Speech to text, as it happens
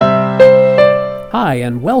Hi,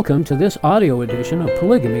 and welcome to this audio edition of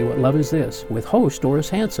Polygamy, What Love Is This, with host Doris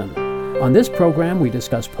Hanson. On this program, we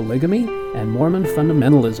discuss polygamy and Mormon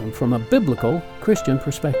fundamentalism from a biblical Christian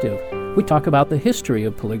perspective. We talk about the history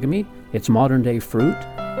of polygamy, its modern-day fruit,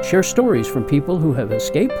 share stories from people who have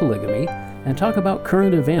escaped polygamy, and talk about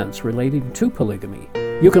current events relating to polygamy.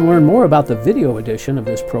 You can learn more about the video edition of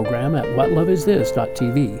this program at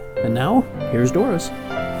whatloveisthis.tv. And now, here's Doris.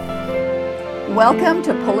 Welcome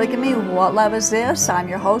to Polygamy, What Love Is This? I'm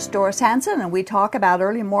your host, Doris Hanson, and we talk about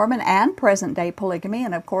early Mormon and present-day polygamy,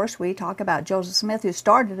 and of course we talk about Joseph Smith, who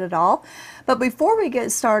started it all. But before we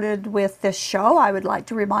get started with this show, I would like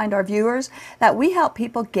to remind our viewers that we help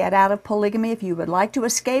people get out of polygamy. If you would like to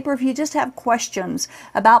escape, or if you just have questions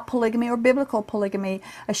about polygamy or biblical polygamy,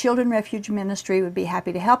 a Shield and Refuge ministry would be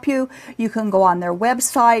happy to help you. You can go on their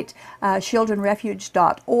website,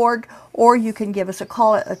 shieldandrefuge.org, or you can give us a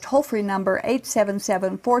call at a toll-free number,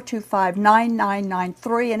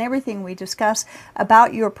 877-425-9993, and everything we discuss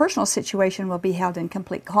about your personal situation will be held in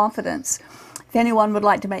complete confidence. If anyone would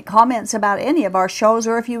like to make comments about any of our shows,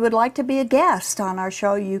 or if you would like to be a guest on our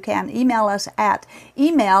show, you can email us at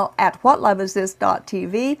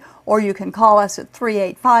email@whatloveisthis.tv, or you can call us at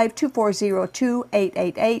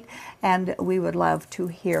 385-240-2888, and we would love to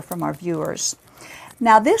hear from our viewers.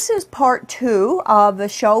 Now, this is part 2 of the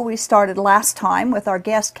show we started last time with our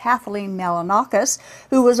guest Kathleen Melanakis,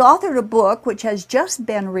 who has authored a book which has just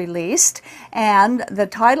been released, and the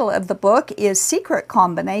title of the book is Secret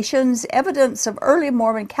Combinations, Evidence of Early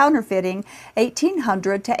Mormon Counterfeiting,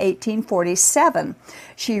 1800 to 1847.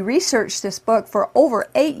 She researched this book for over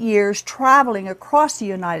 8 years, traveling across the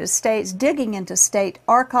United States, digging into state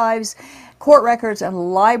archives, court records,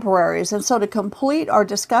 and libraries. And so to complete our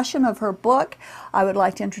discussion of her book, I would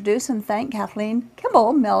like to introduce and thank Kathleen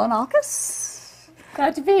Kimball Melanakis.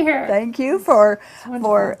 Glad to be here. Thank you for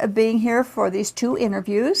being here for these 2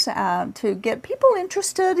 interviews to get people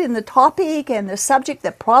interested in the topic and the subject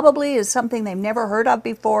that probably is something they've never heard of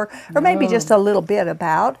before, or maybe just a little bit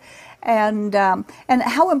about, and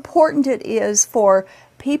how important it is for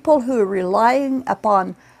people who are relying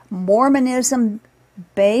upon Mormonism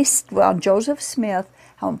based on Joseph Smith,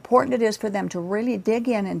 how important it is for them to really dig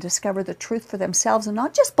in and discover the truth for themselves and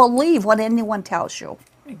not just believe what anyone tells you.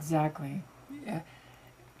 Exactly. Yeah.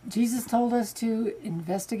 Jesus told us to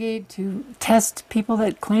investigate, to test people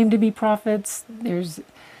that claim to be prophets. There's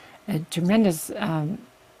a tremendous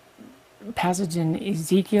passage in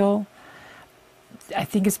Ezekiel, I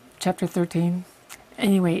think it's chapter 13.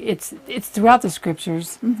 Anyway, it's throughout the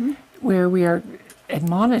scriptures where we are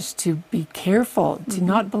admonished to be careful, to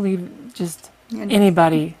not believe just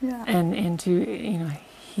anybody, and to,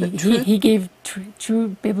 he gave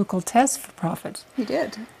true biblical tests for prophets. He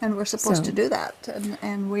did, and we're supposed to do that,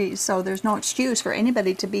 and so there's no excuse for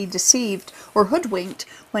anybody to be deceived or hoodwinked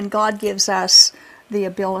when God gives us the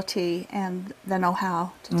ability and the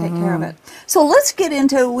know-how to take care of it. So let's get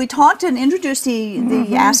into, we talked and introduced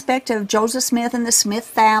the aspect of Joseph Smith and the Smith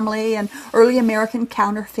family and early American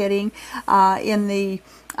counterfeiting in the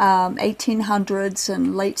 1800s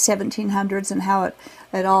and late 1700s, and how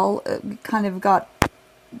it all kind of got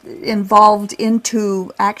involved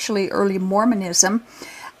into actually early Mormonism.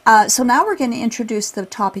 So now we're going to introduce the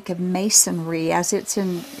topic of Masonry as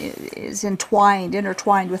is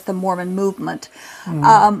intertwined with the Mormon movement.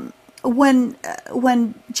 When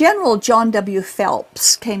General John W.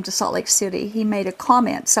 Phelps came to Salt Lake City, he made a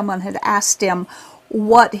comment. Someone had asked him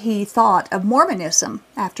what he thought of Mormonism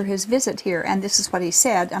after his visit here, and this is what he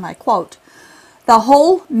said, and I quote, "The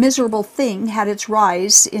whole miserable thing had its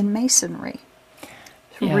rise in Masonry,"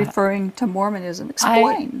 referring to Mormonism.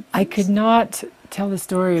 Explain. I could not tell the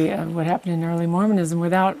story of what happened in early Mormonism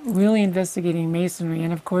without really investigating Masonry.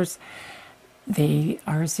 And of course, they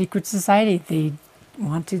are a secret society. They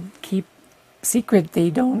want to keep secret. They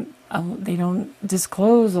don't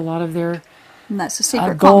disclose a lot of their and that's the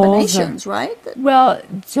secret combinations, right? Well,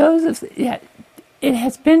 Joseph, it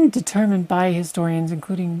has been determined by historians,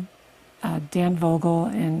 including Dan Vogel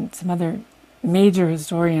and some other major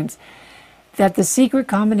historians, that the secret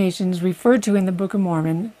combinations referred to in the Book of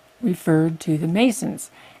Mormon referred to the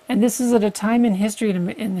Masons. And this is at a time in history,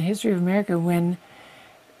 in the history of America, when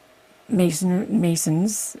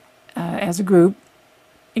Masons, as a group,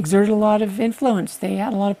 exerted a lot of influence. They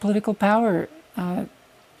had a lot of political power,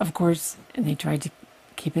 of course, and they tried to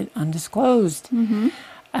keep it undisclosed.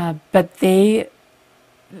 But they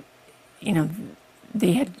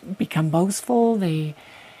had become boastful. They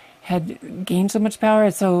had gained so much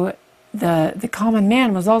power. So the common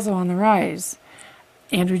man was also on the rise.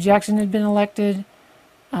 Andrew Jackson had been elected.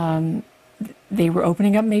 They were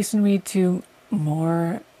opening up Masonry to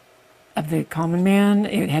more of the common man.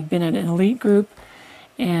 It had been an elite group.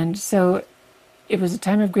 And so it was a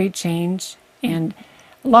time of great change. And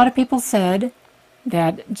a lot of people said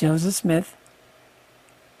that Joseph Smith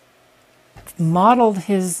modeled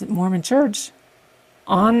his Mormon church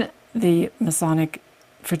on the Masonic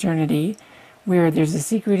fraternity, where there's a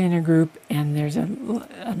secret inner group and there's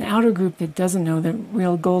an outer group that doesn't know the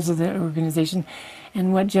real goals of the organization.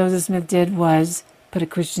 And what Joseph Smith did was put a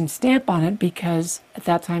Christian stamp on it, because at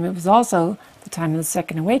that time it was also the time of the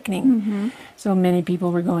Second Awakening. So many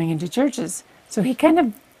people were going into churches. So he kind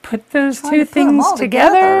of put those two things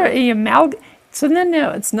together. So then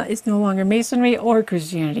no, it's no longer Masonry or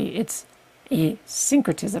Christianity. It's a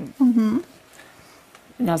syncretism. And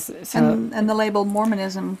the label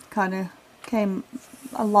Mormonism kind of came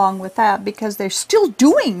along with that, because they're still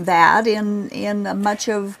doing that in much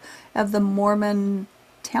of the Mormon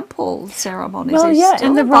temple ceremonies. Well, they're still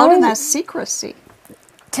and the involved in that secrecy.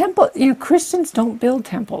 Christians don't build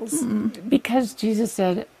temples because Jesus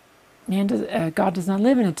said, God does not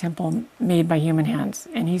live in a temple made by human hands.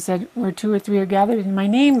 And he said, where 2 or 3 are gathered in my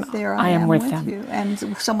name, There I am with them. you. And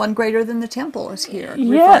someone greater than the temple is here,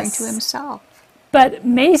 referring Yes. to himself. But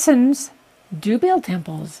Masons do build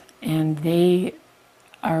temples, and they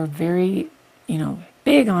are very,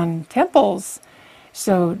 big on temples.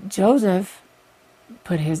 So Joseph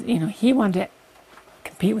put his, he wanted to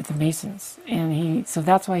compete with the Masons, and so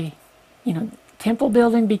that's why, temple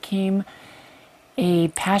building became a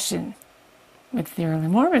passion with the early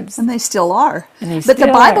Mormons. And they still are. But the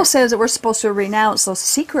Bible says that we're supposed to renounce those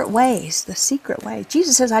secret ways, the secret way.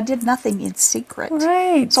 Jesus says, I did nothing in secret.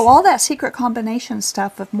 Right. So all that secret combination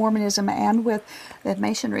stuff of Mormonism and with the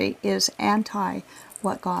Masonry is anti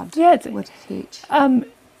what God would teach.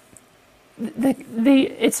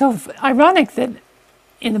 It's so ironic that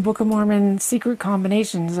in the Book of Mormon, secret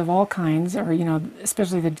combinations of all kinds, or,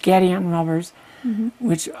 especially the Gadianton robbers,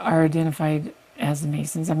 which are identified as the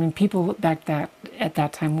Masons. I mean, people at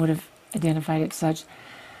that time would have identified it such,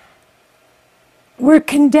 were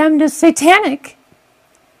condemned as satanic.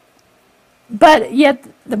 But yet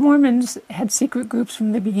the Mormons had secret groups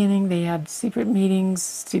from the beginning. They had secret meetings.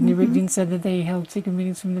 Sidney Rigdon said that they held secret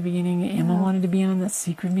meetings from the beginning. Emma wanted to be on the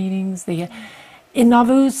secret meetings. In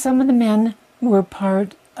Nauvoo, some of the men were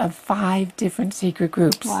part of 5 different secret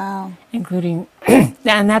groups. Wow. Including,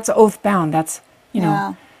 and that's oath bound. That's,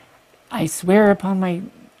 I swear upon my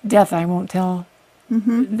death I won't tell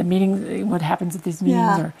the meetings, what happens at these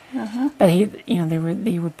meetings. But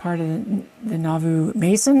they were part of the Nauvoo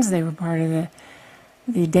Masons. They were part of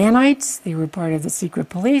the Danites. They were part of the secret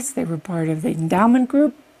police. They were part of the endowment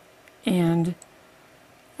group, and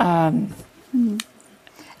one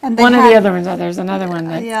of the other ones. There's another one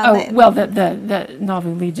that. The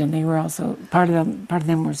Nauvoo Legion. They were also part of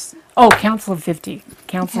them was. Council of 50.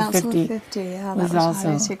 Council of 50 that was also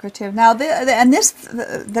highly secretive. Now,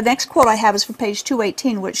 the next quote I have is from page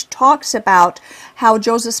 218, which talks about how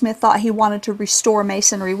Joseph Smith thought he wanted to restore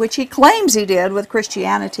Masonry, which he claims he did with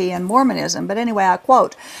Christianity and Mormonism. But anyway, I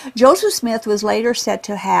quote, Joseph Smith was later said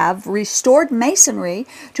to have restored Masonry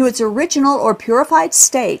to its original or purified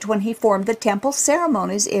state when he formed the temple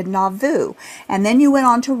ceremonies in Nauvoo. And then you went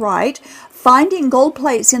on to write, finding gold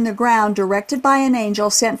plates in the ground directed by an angel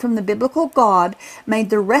sent from the biblical God made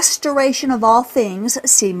the restoration of all things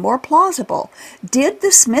seem more plausible. Did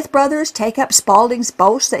the Smith brothers take up Spalding's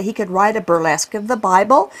boast that he could write a burlesque of the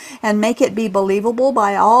Bible and make it be believable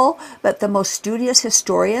by all but the most studious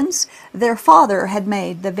historians? Their father had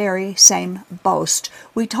made the very same boast.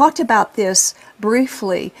 We talked about this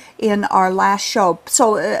briefly in our last show.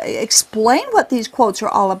 So explain what these quotes are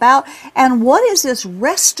all about, and what is this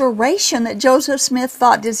restoration that Joseph Smith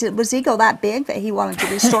thought? Was ego that big that he wanted to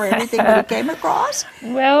restore everything that he came across?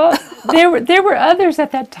 Well, there were others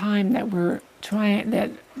at that time that were trying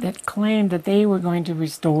that claimed that they were going to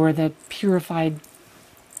restore that purified,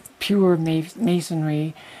 pure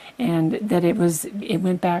Masonry, and that it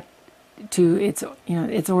went back to its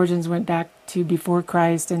origins went back to before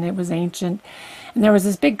Christ, and it was ancient. And there was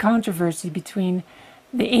this big controversy between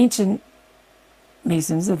the ancient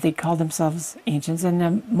Masons, that they called themselves ancients, and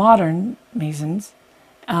the modern Masons.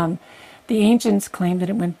 The ancients claimed that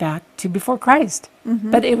it went back to before Christ,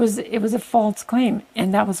 but it was a false claim,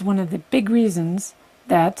 and that was one of the big reasons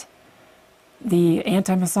that the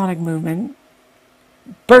anti-Masonic movement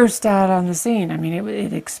burst out on the scene. I mean,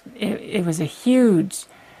 it was a huge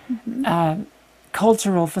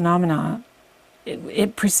cultural phenomena.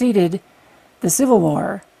 It preceded the Civil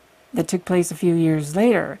War that took place a few years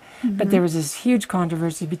later, but there was this huge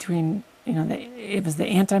controversy between, it was the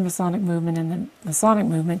anti-Masonic movement and the Masonic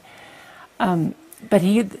movement. But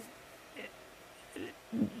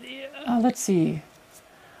let's see.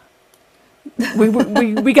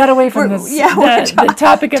 We got away from this, we're the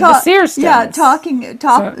topic of the seer stones. Yeah,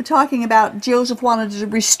 talking about Joseph wanted to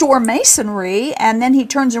restore Masonry, and then he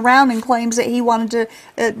turns around and claims that he wanted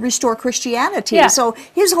to restore Christianity. Yeah. So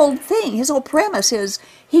his whole premise is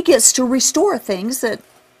he gets to restore things that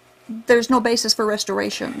there's no basis for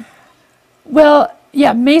restoration. Well,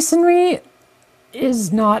 yeah, Masonry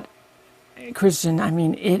is not Christian. I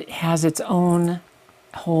mean, it has its own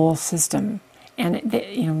whole system. And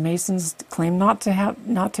Masons claim not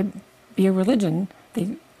to be a religion,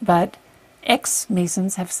 but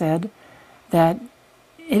ex-Masons have said that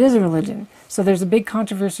it is a religion. So there's a big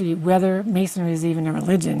controversy whether Masonry is even a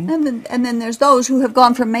religion. And then there's those who have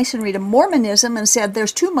gone from Masonry to Mormonism and said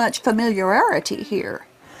there's too much familiarity here.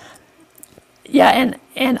 Yeah,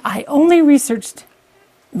 and I only researched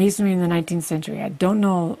Masonry in the 19th century. I don't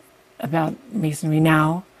know about Masonry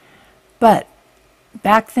now, but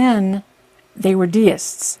back then, they were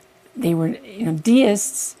deists. They were,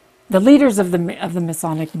 deists. The leaders of the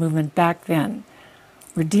Masonic movement back then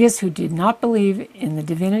were deists who did not believe in the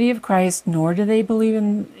divinity of Christ, nor do they believe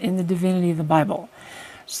in the divinity of the Bible.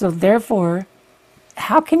 So therefore,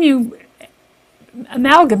 how can you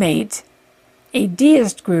amalgamate a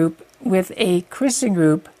deist group with a Christian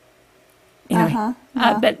group? But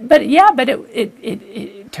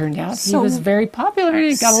it turned out he was very popular and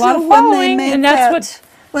he got a lot of following, and that's what.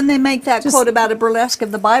 When they make that quote about a burlesque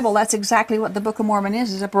of the Bible, that's exactly what the Book of Mormon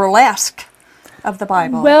is a burlesque of the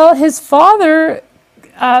Bible. Well, his father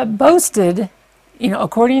boasted,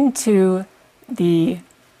 according to the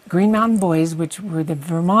Green Mountain Boys, which were the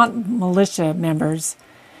Vermont militia members,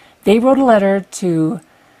 they wrote a letter to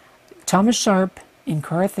Thomas Sharp in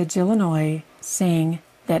Carthage, Illinois, saying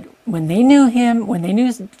that when they knew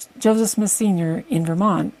Joseph Smith Sr. in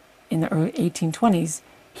Vermont in the early 1820s,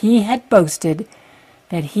 he had boasted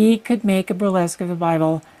that he could make a burlesque of the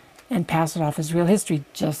Bible and pass it off as real history,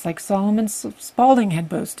 just like Solomon Spaulding had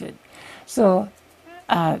boasted. So,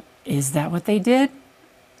 is that what they did?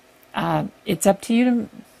 It's up to you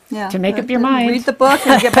to make up your mind. Read the book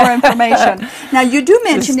and get more information. Now, you do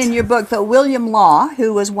mention in your book that William Law,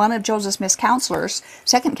 who was one of Joseph Smith's counselors,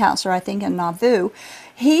 second counselor, I think, in Nauvoo,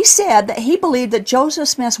 he said that he believed that Joseph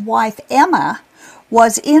Smith's wife, Emma,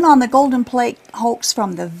 was in on the Golden Plate hoax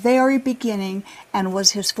from the very beginning and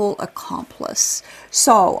was his full accomplice.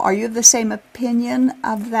 So, are you of the same opinion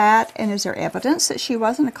of that? And is there evidence that she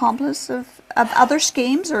was an accomplice of other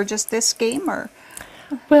schemes, or just this scheme? Or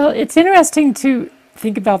well, it's interesting to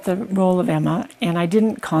think about the role of Emma, and I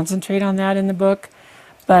didn't concentrate on that in the book,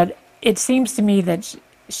 but it seems to me that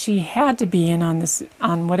she had to be in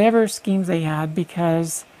on whatever schemes they had,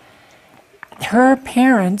 because her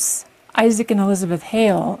parents, Isaac and Elizabeth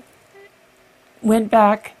Hale, went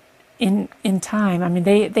back in time. I mean,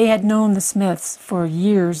 they had known the Smiths for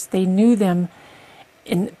years. They knew them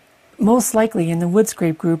most likely in the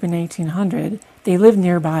Woodscrape group in 1800. They lived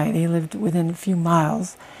nearby. They lived within a few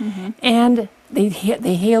miles. Mm-hmm. And they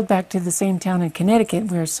hailed back to the same town in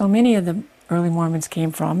Connecticut where so many of the early Mormons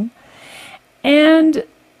came from. And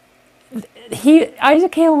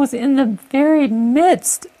Isaac Hale was in the very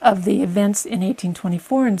midst of the events in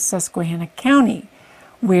 1824 in Susquehanna County,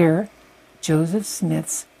 where Joseph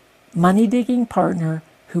Smith's money-digging partner,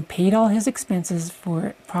 who paid all his expenses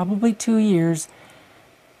for probably 2 years,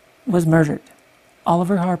 was murdered.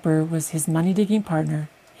 Oliver Harper was his money-digging partner.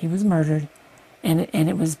 He was murdered, and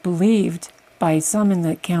it was believed by some in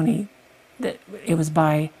the county that it was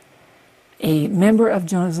by a member of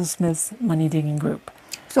Joseph Smith's money-digging group.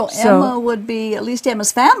 So Emma would be, at least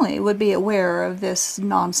Emma's family, would be aware of this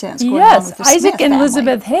nonsense going on with the Isaac Smith and family.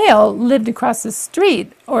 Elizabeth Hale lived across the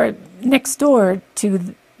street or next door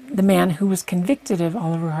to the man who was convicted of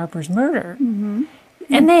Oliver Harper's murder. Mm-hmm.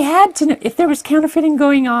 And they had to know if there was counterfeiting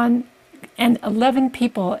going on, and 11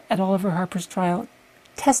 people at Oliver Harper's trial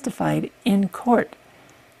testified in court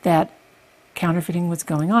that counterfeiting was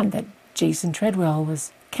going on, that Jason Treadwell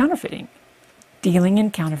was counterfeiting, dealing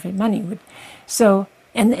in counterfeit money. So,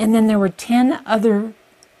 and then there were 10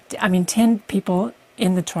 people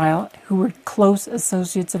in the trial who were close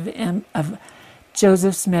associates of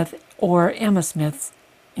Joseph Smith or Emma Smith,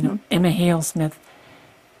 Emma Hale Smith,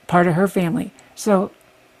 part of her family. So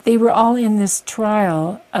they were all in this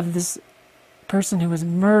trial of this person who was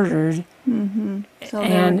murdered. Mm-hmm. So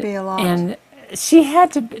there would be a lot. And she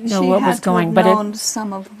had to know what was going, but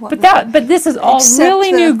this is all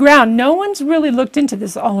really new ground. No one's really looked into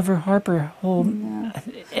this Oliver Harper whole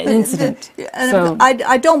incident.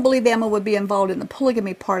 I don't believe Emma would be involved in the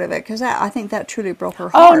polygamy part of it, because I think that truly broke her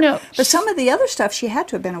heart. Oh no! But some of the other stuff she had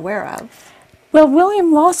to have been aware of. Well,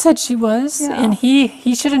 William Law said she was, Yeah. and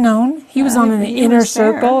he should have known. He was on in the he inner was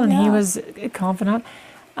there, circle, and he yeah. was a confidant.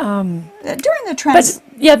 During the But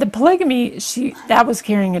yeah, the polygamy, that was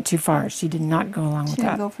carrying it too far. She did not go along with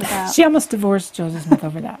didn't that. go for that. She almost divorced Joseph Smith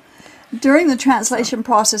over that. During the translation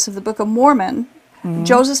process of the Book of Mormon, Mm-hmm.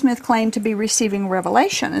 Joseph Smith claimed to be receiving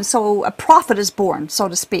revelation, and so a prophet is born, so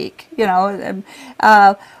to speak.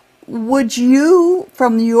 Would you,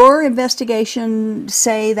 from your investigation,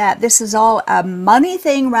 say that this is all a money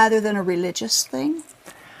thing rather than a religious thing?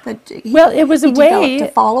 That Well, it was a he way.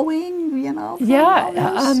 developed a following, from all Yeah,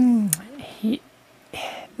 this?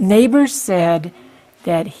 neighbors said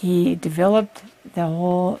that he developed the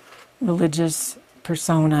whole religious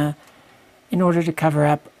persona in order to cover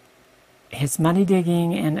up his money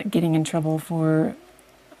digging and getting in trouble for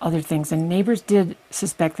other things. And neighbors did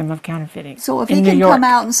suspect them of counterfeiting. So if in he New can York. come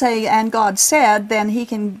out and say, "And God said," then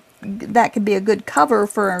that could be a good cover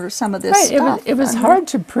for some of this Right, stuff. it was And hard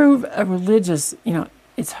to prove a religious,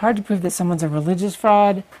 it's hard to prove that someone's a religious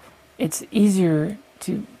fraud. It's easier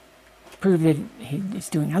to prove that he's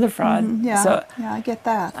doing other fraud. Yeah, So, yeah, I get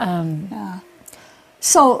that. Yeah.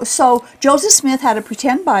 So Joseph Smith had a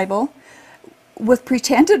pretend Bible with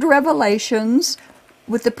pretended revelations,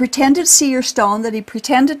 with the pretended seer stone that he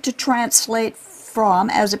pretended to translate from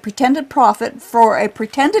as a pretended prophet for a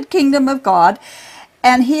pretended kingdom of God,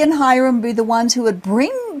 and he and Hiram would be the ones who would bring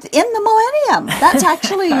in the millennium. That's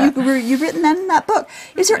actually, you've written that in that book.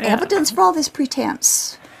 Is there evidence for all this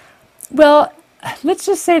pretense? well, let's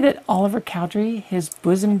just say that Oliver Cowdery, his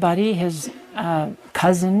bosom buddy, his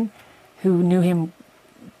cousin, who knew him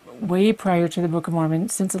way prior to the Book of Mormon,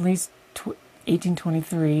 since at least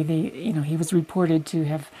 1823, he was reported to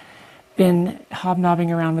have been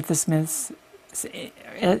hobnobbing around with the Smiths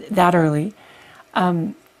that early.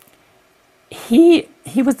 He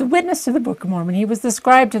was the witness to the Book of Mormon. He was the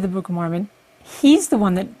scribe to the Book of Mormon. He's the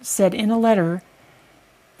one that said in a letter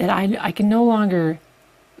that I can no longer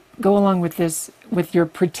go along with this, with your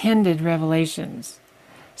pretended revelations.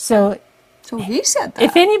 So he said that.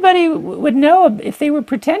 if anybody would know if they were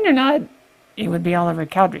pretend or not, it would be Oliver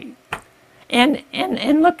Cowdery. And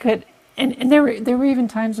look at and there were even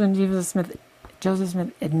times when Joseph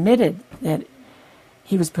Smith admitted that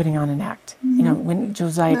he was putting on an act. Mm-hmm. When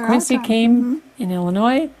Josiah Quincy came in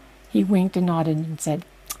Illinois, he winked and nodded and said,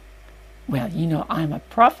 "Well, I'm a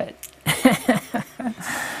prophet."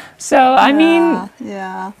 So I mean,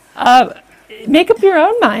 make up your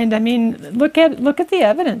own mind. I mean, look at the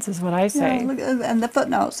evidence is what I say. Yeah, look, and the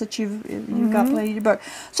footnotes that you've got plenty in your book.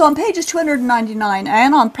 So on pages 299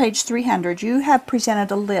 and on page 300, you have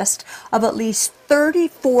presented a list of at least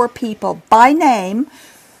 34 people by name,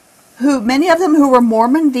 many of them who were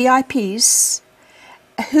Mormon VIPs,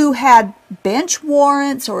 who had bench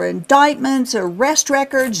warrants or indictments or arrest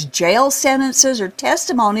records, jail sentences or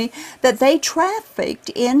testimony that they trafficked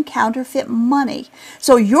in counterfeit money.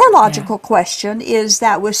 So your logical question is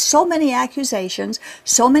that with so many accusations,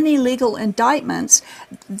 so many legal indictments,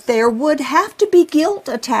 there would have to be guilt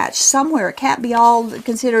attached somewhere. It can't be all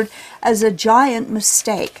considered as a giant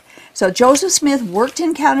mistake. So Joseph Smith worked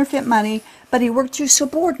in counterfeit money, but he worked through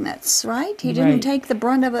subordinates, right? He didn't take the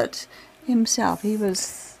brunt of it himself. He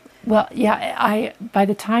was... Well, yeah, by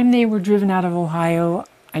the time they were driven out of Ohio,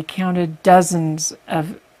 I counted dozens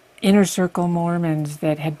of inner circle Mormons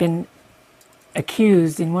that had been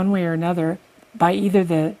accused in one way or another by either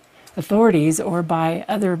the authorities or by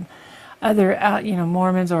other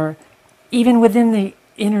Mormons, or even within the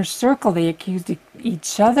inner circle, they accused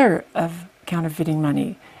each other of counterfeiting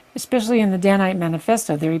money, especially in the Danite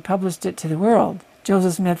Manifesto. They republished it to the world.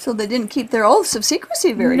 Joseph Smith. So they didn't keep their oaths of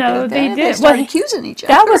secrecy very good. No, they did. did. They started accusing each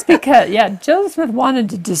other. That was because, Joseph Smith wanted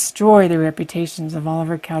to destroy the reputations of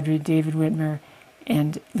Oliver Cowdery, David Whitmer,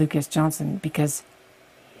 and Lucas Johnson, because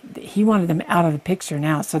he wanted them out of the picture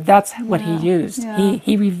now. So that's what he used. Yeah.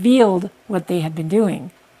 He revealed what they had been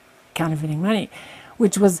doing, counterfeiting money,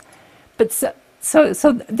 which was, but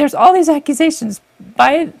so there's all these accusations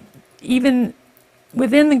by even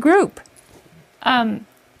within the group.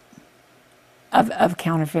 Of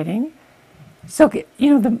counterfeiting. So,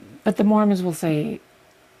 but the Mormons will say,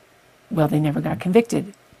 well, they never got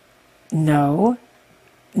convicted. No,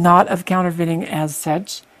 not of counterfeiting as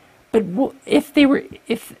such. But I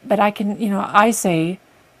say,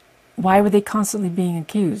 why were they constantly being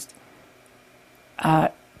accused?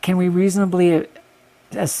 Can we reasonably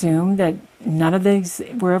assume that none of these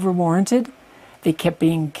were ever warranted? They kept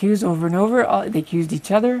being accused over and over. They accused each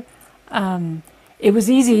other. It was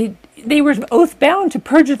easy. They were oath bound to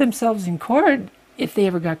perjure themselves in court if they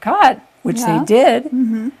ever got caught, which they did,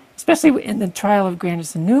 especially in the trial of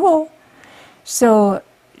Grandison Newell. So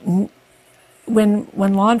when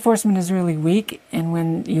law enforcement is really weak, and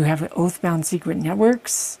when you have oath-bound secret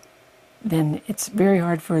networks, then it's very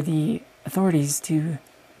hard for the authorities to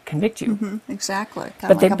convict you. Exactly.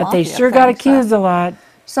 But they sure got accused a lot.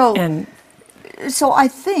 So, And so I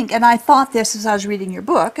think, and I thought this as I was reading your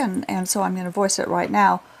book, and so I'm going to voice it right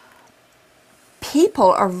now.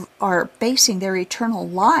 People are basing their eternal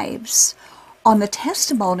lives on the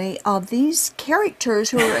testimony of these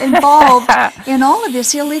characters who are involved in all of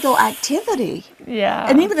this illegal activity. yeah.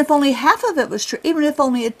 And even if only half of it was true, even if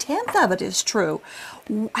only a tenth of it is true,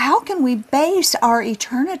 how can we base our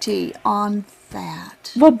eternity on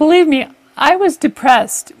that? Well, believe me, I was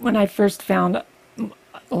depressed when I first found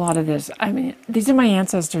a lot of this. I mean, these are my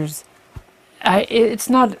ancestors. It's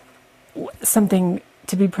not something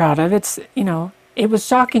to be proud of. It's, it was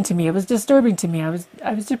shocking to me. It was disturbing to me.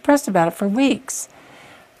 I was depressed about it for weeks.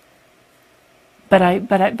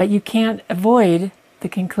 But you can't avoid the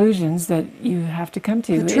conclusions that you have to come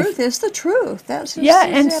to. The truth is the truth. That's just, Yeah,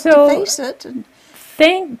 you and have so- to face it. And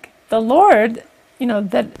Thank the Lord,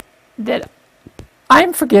 that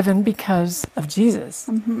I'm forgiven because of Jesus.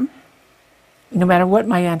 Mm-hmm. No matter what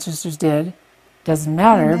my ancestors did, doesn't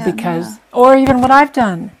matter, Amen, because, or even what I've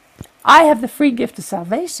done, I have the free gift of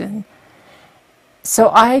salvation, so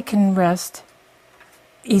I can rest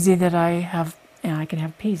easy that I can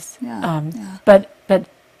have peace. Yeah, But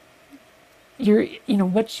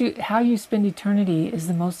how you spend eternity is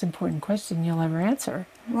the most important question you'll ever answer.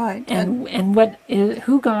 right. And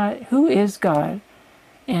who is God,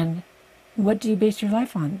 and what do you base your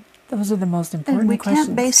life on? Those are the most important And we questions.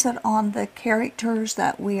 can't base it on the characters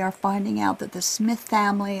that we are finding out that the Smith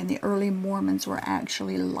family and the early Mormons were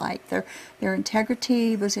actually like. Their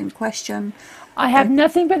integrity was in question. I have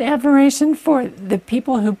nothing but admiration for the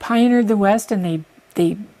people who pioneered the West, and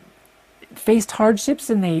they faced hardships,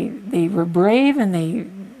 and they were brave, and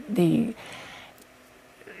they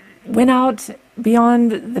went out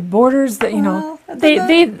beyond the borders. That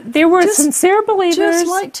they were just- sincere believers. Just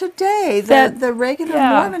like today, the regular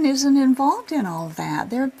yeah. Mormon isn't involved in all of that.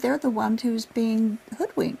 They're the one who's being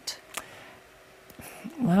hoodwinked.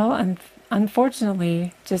 Well,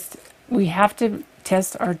 unfortunately, just we have to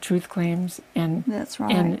test our truth claims, and That's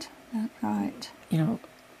right. And That's right.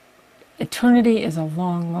 eternity is a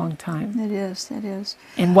long, long time. It is. It is.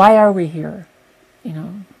 And why are we here?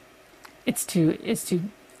 It's to.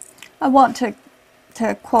 I want to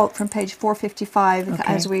quote from page 455 Okay.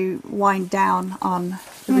 as we wind down on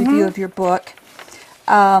the review of your book.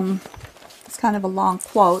 It's kind of a long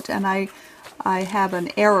quote, and I have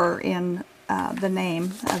an error in the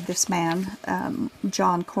name of this man,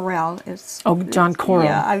 John Correll. John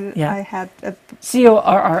Correll. Yeah, I had a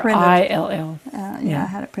Corrill. I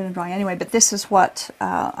had it printed wrong anyway, but this is what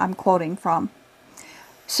I'm quoting from.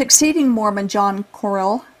 Succeeding Mormon John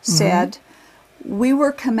Corrill said, "We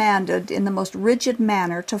were commanded in the most rigid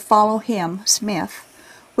manner to follow him, Smith,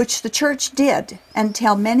 which the church did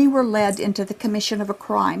until many were led into the commission of a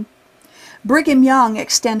crime. Brigham Young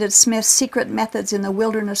extended Smith's secret methods in the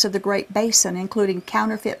wilderness of the Great Basin, including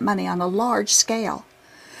counterfeit money on a large scale.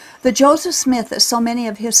 The Joseph Smith that so many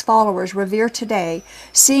of his followers revere today,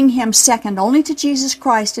 seeing him second only to Jesus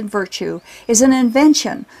Christ in virtue, is an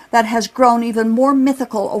invention that has grown even more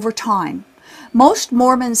mythical over time. Most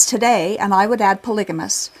Mormons today, and I would add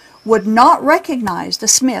polygamists, would not recognize the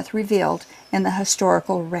Smith revealed in the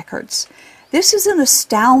historical records." This is an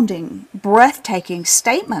astounding, breathtaking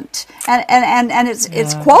statement, and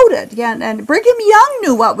it's quoted. Yeah, and Brigham Young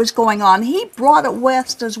knew what was going on. He brought it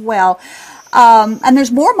west as well. And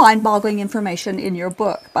there's more mind-boggling information in your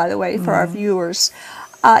book, by the way, for our viewers.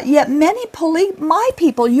 Yet many my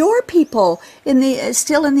people, your people,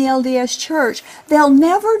 still in the LDS Church, they'll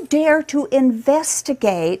never dare to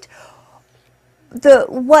investigate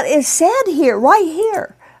what is said here, right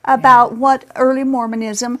here, about what early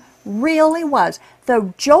Mormonism really was.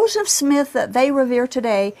 The Joseph Smith that they revere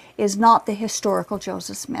today is not the historical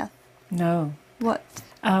Joseph Smith. No. What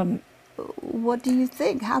do you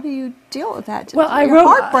think? How do you deal with that? Well, I Your wrote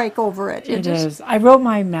heartbreak over it. It is. I wrote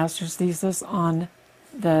my master's thesis on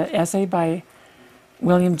the essay by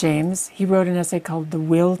William James. He wrote an essay called "The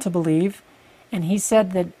Will to Believe," and he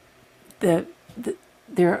said that the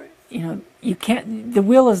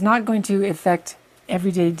will is not going to affect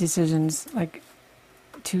everyday decisions, like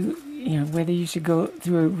whether you should go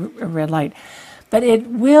through a red light. But it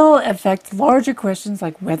will affect larger questions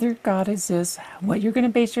like whether God exists, what you're going to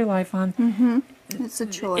base your life on. Mm-hmm. It's a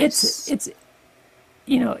choice. It's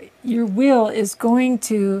your will is going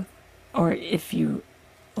to, or if you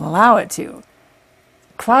allow it to,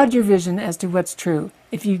 cloud your vision as to what's true.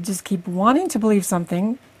 If you just keep wanting to believe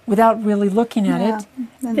something, without really looking at Yeah, it,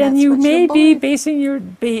 then then that's you what may you'll be believe. basing your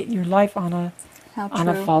life on a How on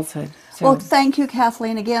a true. falsehood. So, Well, thank you,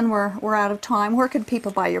 Kathleen. Again, we're out of time. Where can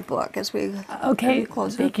people buy your book as we okay,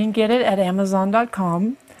 close they it? can get it at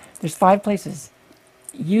Amazon.com. There's 5 places.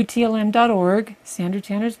 UTLM.org, Sandra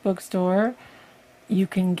Tanner's bookstore. You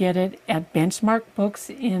can get it at Benchmark Books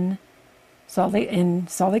in Salt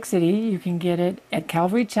Lake City. You can get it at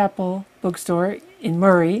Calvary Chapel Bookstore in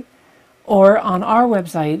Murray, or on our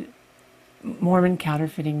website,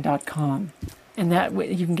 MormonCounterfeiting.com. And that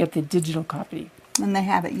way you can get the digital copy. And they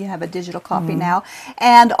have it. You have a digital copy now.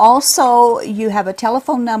 And also, you have a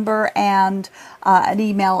telephone number and an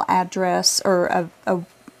email address or a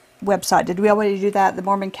website. Did we already do that? The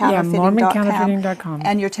MormonCounterfeiting.com. MormonCounterfeiting.com.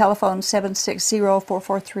 And your telephone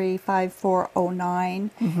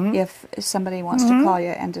 760-443-5409 if somebody wants to call you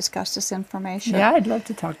and discuss this information. Yeah, I'd love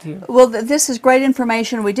to talk to you. Well, this is great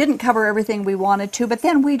information. We didn't cover everything we wanted to, but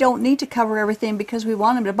then we don't need to cover everything because we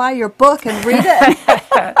want them to buy your book and read it.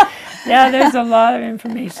 Yeah, there's a lot of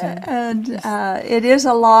information. And it is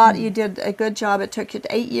a lot. You did a good job. It took you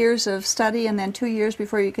 8 years of study and then 2 years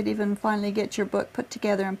before you could even finally get your book put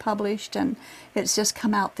together and published. And it's just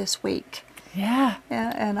come out this week. Yeah.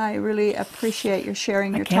 And I really appreciate your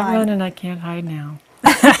sharing your I can't time. run and I can't hide now.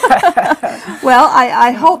 Well,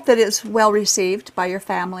 I hope that it's well received by your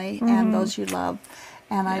family and those you love.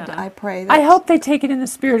 And I pray that I hope they take it in the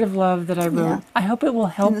spirit of love that I wrote. Yeah. I hope it will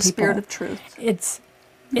help in the people. spirit of truth.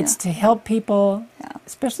 It's to help people, Yeah.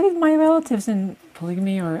 especially my relatives in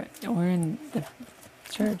polygamy or in the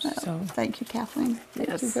church. So Thank you, Kathleen. Thank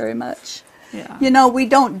you Yes. very much. yeah. You know, we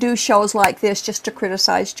don't do shows like this just to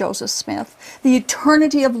criticize Joseph Smith. The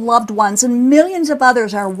eternity of loved ones and millions of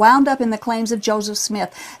others are wound up in the claims of Joseph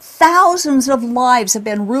Smith. Thousands of lives have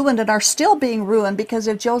been ruined and are still being ruined because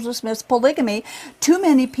of Joseph Smith's polygamy. Too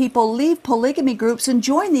many people leave polygamy groups and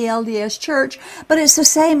join the LDS Church, but it's the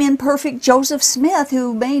same imperfect Joseph Smith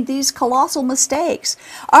who made these colossal mistakes.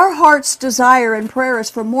 Our heart's desire and prayer is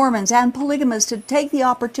for Mormons and polygamists to take the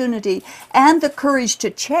opportunity and the courage to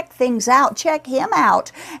check things out, check him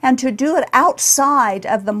out, and to do it outside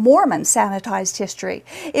of the Mormon sanitized history.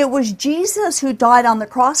 It was Jesus who died on the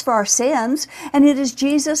cross for our sins, and it is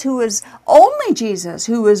Jesus who is only Jesus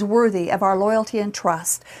who is worthy of our loyalty and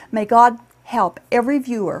trust. May God help every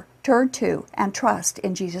viewer turn to and trust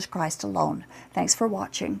in Jesus Christ alone. Thanks for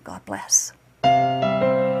watching. God bless.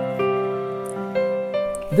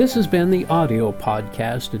 This has been the audio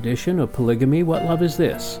podcast edition of Polygamy, What Love Is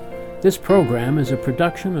This? This program is a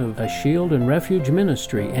production of a Shield and Refuge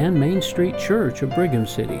Ministry and Main Street Church of Brigham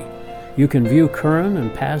City. You can view current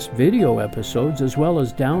and past video episodes as well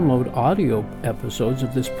as download audio episodes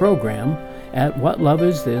of this program at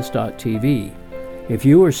whatloveisthis.tv. If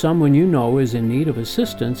you or someone you know is in need of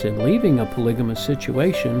assistance in leaving a polygamous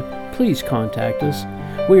situation, please contact us.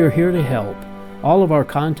 We are here to help. All of our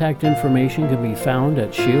contact information can be found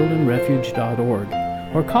at shieldandrefuge.org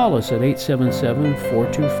or call us at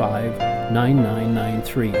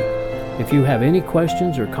 877-425-9993. If you have any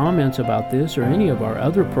questions or comments about this or any of our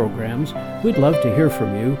other programs, we'd love to hear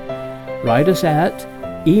from you. Write us at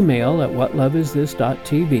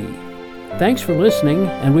email@whatloveisthis.tv. Thanks for listening,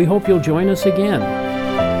 and we hope you'll join us again.